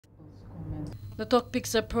The Tok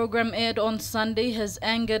Piksa program aired on Sunday has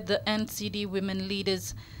angered the NCD women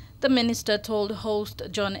leaders. The minister told host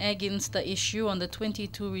John Eggins the issue on the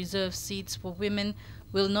 22 reserve seats for women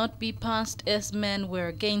will not be passed as men were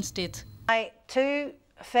against it. My two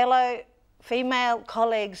fellow female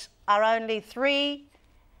colleagues are only 3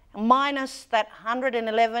 minus that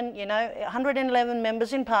 111, 111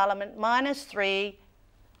 members in Parliament, minus 3.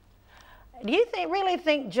 Do you really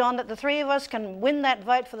think, John, that the 3 of us can win that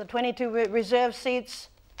vote for the 22 reserve seats?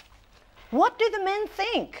 What do the men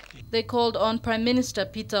think? They called on Prime Minister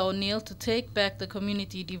Peter O'Neill to take back the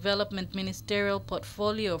Community Development Ministerial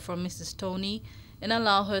portfolio from Mrs. Toni and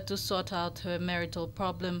allow her to sort out her marital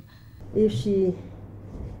problem. If she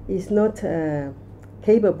is not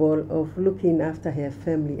capable of looking after her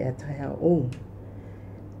family at her own,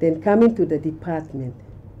 then coming to the department,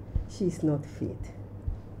 she is not fit.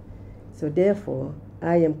 So therefore,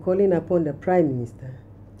 I am calling upon the Prime Minister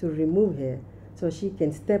to remove her so she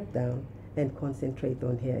can step down and concentrate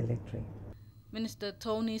on her electorate. Minister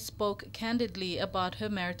Toni spoke candidly about her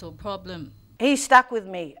marital problem. He stuck with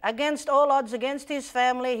me. Against all odds, against his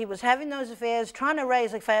family, he was having those affairs, trying to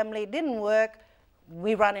raise a family, it didn't work.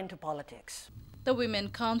 We run into politics. The Women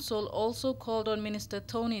Council also called on Minister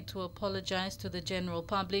Toni to apologize to the general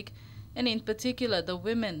public and in particular the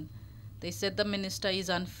women. They said the minister is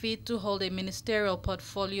unfit to hold a ministerial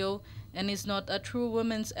portfolio and is not a true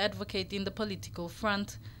women's advocate in the political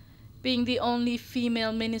front. Being the only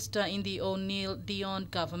female minister in the O'Neill-Dion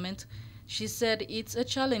government, she said it's a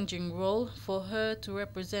challenging role for her to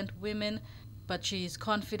represent women, but she is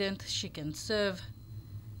confident she can serve.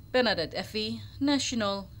 Bernadette Effie,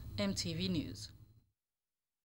 National EMTV News.